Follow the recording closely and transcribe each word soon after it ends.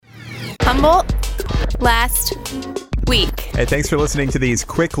Humboldt last week. Hey, thanks for listening to these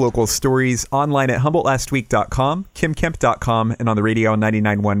quick local stories online at HumboldtLastWeek.com, KimKemp.com, and on the radio on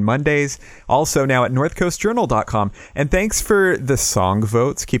 99.1 Mondays. Also now at NorthCoastJournal.com. And thanks for the song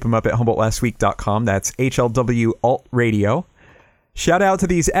votes. Keep them up at HumboldtLastWeek.com. That's HLW Alt Radio. Shout out to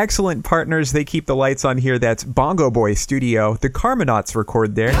these excellent partners. They keep the lights on here. That's Bongo Boy Studio. The Carmenauts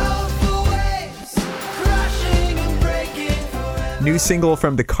record there. New single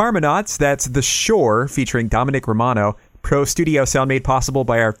from the Carmenauts, that's The Shore, featuring Dominic Romano. Pro studio sound made possible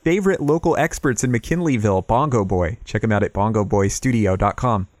by our favorite local experts in McKinleyville, Bongo Boy. Check them out at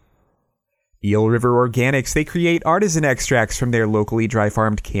bongoboystudio.com. Eel River Organics, they create artisan extracts from their locally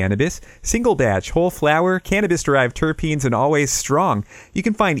dry-farmed cannabis, single batch, whole flower, cannabis-derived terpenes, and always strong. You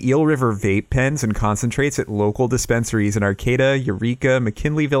can find Eel River vape pens and concentrates at local dispensaries in Arcata, Eureka,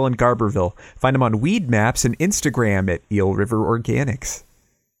 McKinleyville, and Garberville. Find them on Weed Maps and Instagram at Eel River Organics.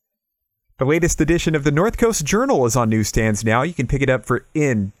 The latest edition of the North Coast Journal is on newsstands now. You can pick it up for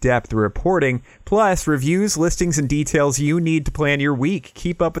in-depth reporting, plus reviews, listings, and details you need to plan your week.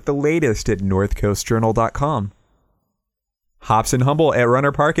 Keep up with the latest at northcoastjournal.com. Hops and Humboldt at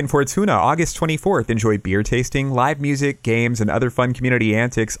Runner Park in Fortuna, August 24th. Enjoy beer tasting, live music, games, and other fun community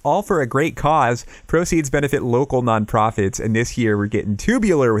antics, all for a great cause. Proceeds benefit local nonprofits, and this year we're getting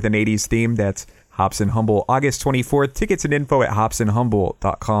tubular with an 80s theme. That's Hops and Humboldt, August 24th. Tickets and info at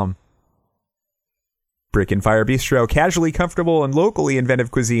hopsandhumboldt.com. Brick and Fire Bistro, casually comfortable and locally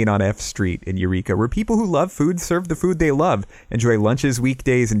inventive cuisine on F Street in Eureka, where people who love food serve the food they love. Enjoy lunches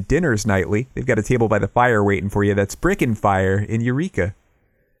weekdays and dinners nightly. They've got a table by the fire waiting for you. That's Brick and Fire in Eureka.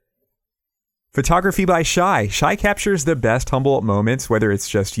 Photography by Shy. Shy captures the best Humboldt moments, whether it's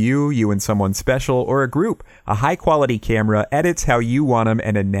just you and someone special, or a group. A high-quality camera edits how you want them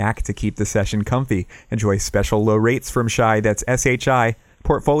and a knack to keep the session comfy. Enjoy special low rates from Shy. That's SHI.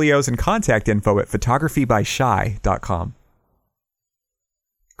 Portfolios and contact info at photographybyshy.com.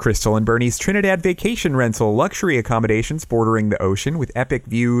 Crystal and Bernie's Trinidad Vacation Rental, luxury accommodations bordering the ocean with epic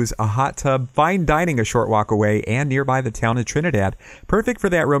views, a hot tub, fine dining a short walk away, and nearby the town of Trinidad. Perfect for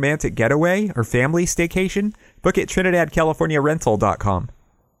that romantic getaway or family staycation? Book at TrinidadCaliforniaRental.com.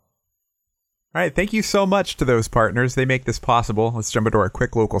 All right, thank you so much to those partners. They make this possible. Let's jump into our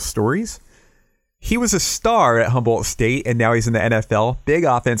quick local stories. He was a star at Humboldt State, and now he's in the NFL. Big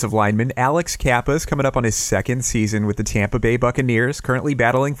offensive lineman Alex Kappa is coming up on his second season with the Tampa Bay Buccaneers, currently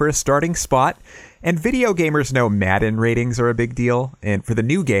battling for a starting spot. And video gamers know Madden ratings are a big deal. And for the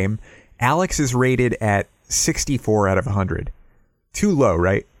new game, Alex is rated at 64 out of 100. Too low,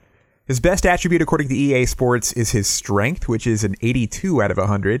 right? His best attribute, according to EA Sports, is his strength, which is an 82 out of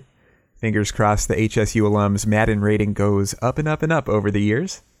 100. Fingers crossed the HSU alum's Madden rating goes up and up and up over the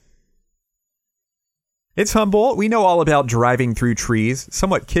years. It's Humboldt. We know all about driving through trees.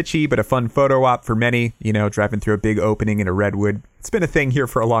 Somewhat kitschy, but a fun photo op for many. You know, driving through a big opening in a redwood. It's been a thing here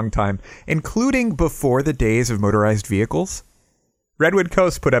for a long time, including before the days of motorized vehicles. Redwood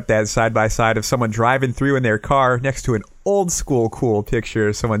Coast put up that side-by-side of someone driving through in their car next to an old-school cool picture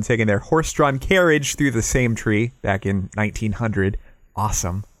of someone taking their horse-drawn carriage through the same tree back in 1900.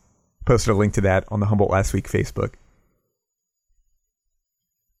 Awesome. Posted a link to that on the Humboldt Last Week Facebook.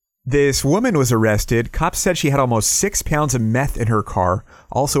 This woman was arrested. Cops said she had almost 6 pounds of meth in her car,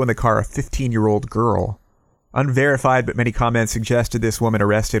 also in the car a 15-year-old girl. Unverified, but many comments suggested this woman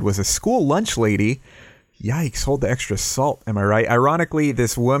arrested was a school lunch lady. Yikes, hold the extra salt, am I right? Ironically,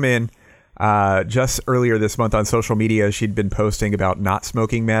 this woman, just earlier this month on social media, she'd been posting about not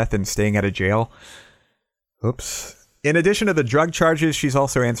smoking meth and staying out of jail. Oops. In addition to the drug charges, she's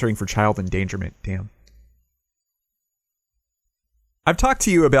also answering for child endangerment. Damn. I've talked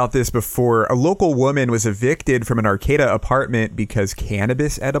to you about this before. A local woman was evicted from an Arcata apartment because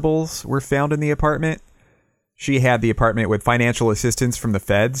cannabis edibles were found in the apartment. She had the apartment with financial assistance from the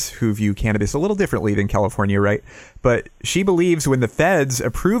feds, who view cannabis a little differently than California, right? But she believes when the feds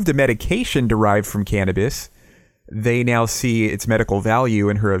approved a medication derived from cannabis, they now see its medical value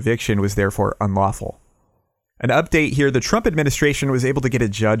and her eviction was therefore unlawful. An update here, the Trump administration was able to get a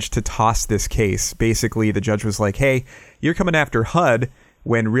judge to toss this case. Basically, the judge was like, hey, you're coming after HUD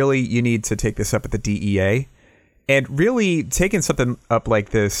when really you need to take this up at the DEA. And really, taking something up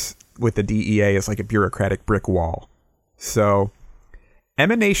like this with the DEA is like a bureaucratic brick wall. So,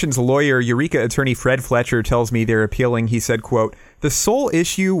 Emanation's lawyer, Eureka attorney Fred Fletcher, tells me they're appealing. He said, quote, the sole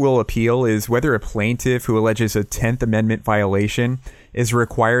issue we'll appeal is whether a plaintiff who alleges a 10th Amendment violation is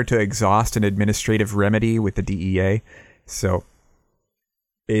required to exhaust an administrative remedy with the DEA. So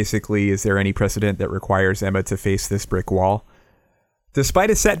basically, is there any precedent that requires Emma to face this brick wall? Despite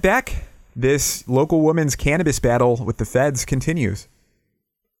a setback, this local woman's cannabis battle with the feds continues.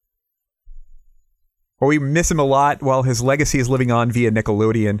 Well, we miss him a lot while his legacy is living on via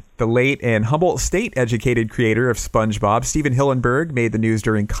Nickelodeon. The late and Humboldt State-educated creator of SpongeBob, Stephen Hillenburg, made the news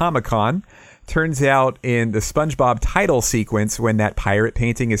during Comic-Con. Turns out in the SpongeBob title sequence, when that pirate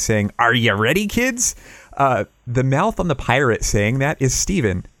painting is saying, "Are you ready, kids?" The mouth on the pirate saying that is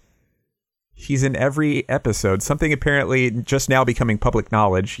Stephen. He's in every episode. Something apparently just now becoming public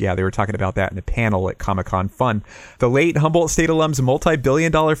knowledge. Yeah, they were talking about that in a panel at Comic-Con Fun. The late Humboldt State alum's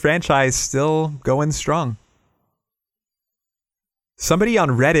multi-billion-dollar franchise still going strong. Somebody on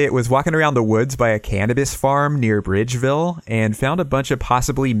Reddit was walking around the woods by a cannabis farm near Bridgeville and found a bunch of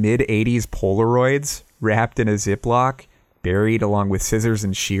possibly mid-'80s Polaroids wrapped in a Ziploc, buried along with scissors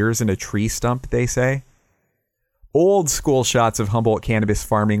and shears in a tree stump, they say. Old school shots of Humboldt cannabis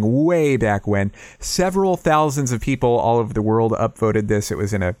farming way back when. Several thousands of people all over the world upvoted this. It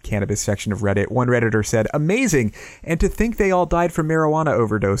was in a cannabis section of Reddit. One Redditor said, "Amazing, and to think they all died from marijuana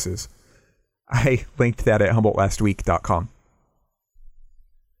overdoses." I linked that at HumboldtLastWeek.com.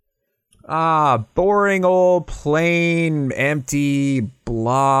 Boring old, plain, empty,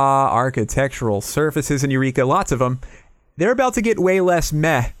 blah, architectural surfaces in Eureka. Lots of them. They're about to get way less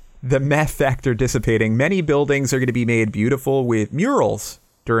meh. The meh factor dissipating. Many buildings are going to be made beautiful with murals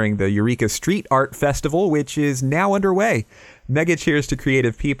during the Eureka Street Art Festival, which is now underway. Mega cheers to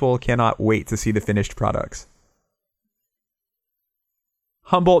creative people. Cannot wait to see the finished products.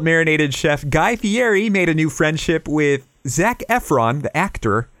 Humboldt marinated chef Guy Fieri made a new friendship with Zac Efron, the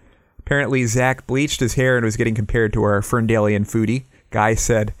actor. Apparently, Zac bleached his hair and was getting compared to our Ferndalian foodie. Guy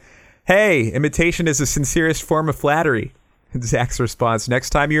said, "Hey, imitation is the sincerest form of flattery." Zach's response, "Next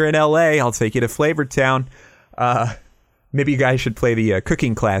time you're in LA, I'll take you to Flavortown." Maybe you guys should play the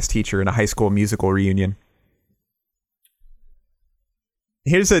cooking class teacher in a high school musical reunion.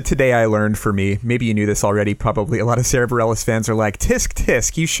 Here's a Today I Learned for me. Maybe you knew this already. Probably a lot of Sarah Bareilles fans are like, "Tisk,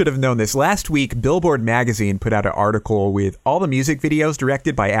 tisk, you should have known this." Last week, Billboard magazine put out an article with all the music videos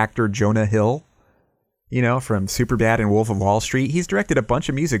directed by actor Jonah Hill. You know, from Superbad and Wolf of Wall Street. He's directed a bunch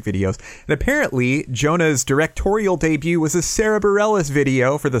of music videos. And apparently, Jonah's directorial debut was a Sarah Bareilles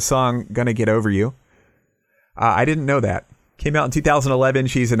video for the song Gonna Get Over You. I didn't know that. Came out in 2011.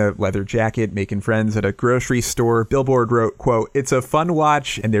 She's in a leather jacket, making friends at a grocery store. Billboard wrote, quote, "It's a fun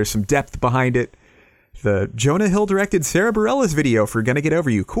watch, and there's some depth behind it. The Jonah Hill directed Sarah Bareilles video for Gonna Get Over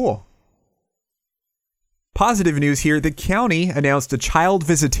You. Cool." Positive news here, the county announced a child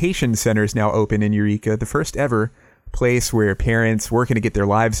visitation center is now open in Eureka, the first ever place where parents working to get their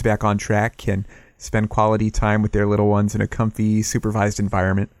lives back on track can spend quality time with their little ones in a comfy, supervised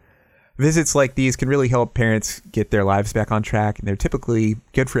environment. Visits like these can really help parents get their lives back on track, and they're typically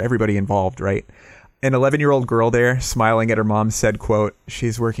good for everybody involved, right? An 11-year-old girl there, smiling at her mom, said, quote,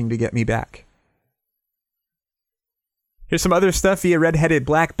 "She's working to get me back." Here's some other stuff via Red-Headed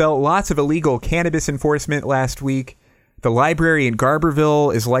Black Belt. Lots of illegal cannabis enforcement last week. The library in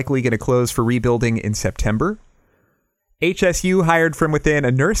Garberville is likely going to close for rebuilding in September. HSU hired from within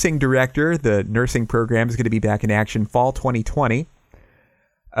a nursing director. The nursing program is going to be back in action fall 2020.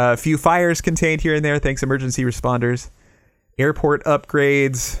 A few fires contained here and there, thanks emergency responders. Airport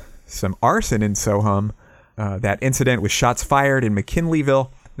upgrades. Some arson in Soham. That incident with shots fired in McKinleyville.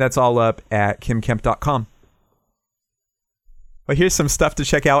 That's all up at kimkemp.com. Well, here's some stuff to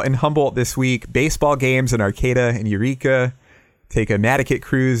check out in Humboldt this week. Baseball games in Arcata and Eureka. Take a Madaket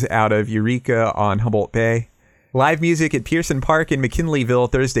cruise out of Eureka on Humboldt Bay. Live music at Pearson Park in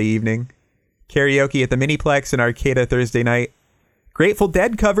McKinleyville Thursday evening. Karaoke at the Miniplex in Arcata Thursday night. Grateful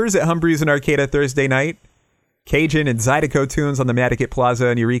Dead covers at Humbrew's in Arcata Thursday night. Cajun and Zydeco tunes on the Madaket Plaza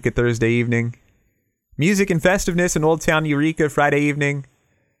in Eureka Thursday evening. Music and Festiveness in Old Town Eureka Friday evening.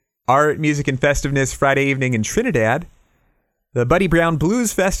 Art, Music and Festiveness Friday evening in Trinidad. The Buddy Brown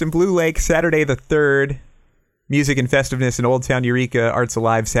Blues Fest in Blue Lake, Saturday the 3rd. Music and Festiveness in Old Town Eureka, Arts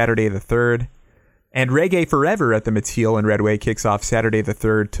Alive, Saturday the 3rd. And Reggae Forever at the Mateel in Redway kicks off Saturday the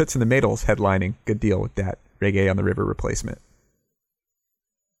 3rd. Toots and the Maytals headlining. Good deal with that Reggae on the River replacement.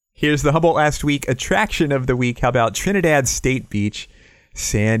 Here's the Humboldt Last Week attraction of the week. How about Trinidad State Beach?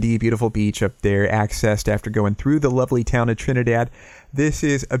 Sandy, beautiful beach up there, accessed after going through the lovely town of Trinidad. This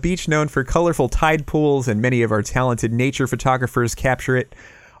is a beach known for colorful tide pools, and many of our talented nature photographers capture it.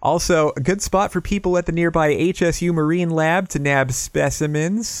 Also, a good spot for people at the nearby HSU Marine Lab to nab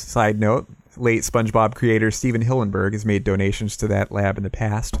specimens. Side note, late SpongeBob creator Stephen Hillenburg has made donations to that lab in the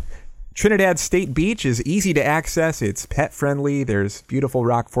past. Trinidad State Beach is easy to access. It's pet-friendly. There's beautiful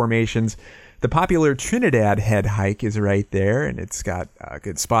rock formations. The popular Trinidad Head hike is right there, and it's got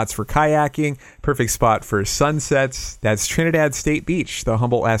good spots for kayaking, perfect spot for sunsets. That's Trinidad State Beach, the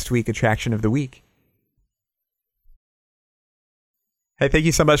Humboldt Last Week attraction of the week. Hey, thank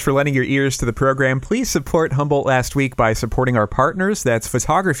you so much for lending your ears to the program. Please support Humboldt Last Week by supporting our partners. That's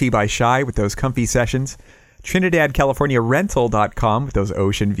Photography by Shy with those comfy sessions, TrinidadCaliforniaRental.com with those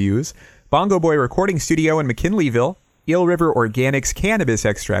ocean views, Bongo Boy Recording Studio in McKinleyville, Eel River Organics Cannabis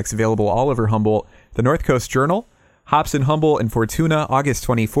Extracts available all over Humboldt, the North Coast Journal, Hops in Humboldt and Fortuna, August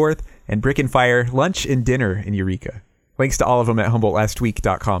 24th, and Brick and Fire Lunch and Dinner in Eureka. Links to all of them at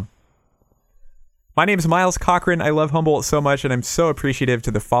HumboldtLastWeek.com. My name is Miles Cochran. I love Humboldt so much, and I'm so appreciative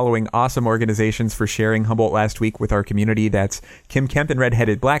to the following awesome organizations for sharing Humboldt Last Week with our community. That's Kim Kemp and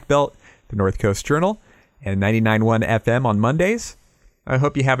Red-Headed Black Belt, the North Coast Journal, and 99.1 FM on Mondays. I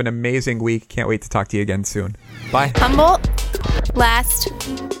hope you have an amazing week. Can't wait to talk to you again soon. Bye. Humboldt Last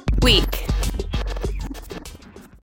Week.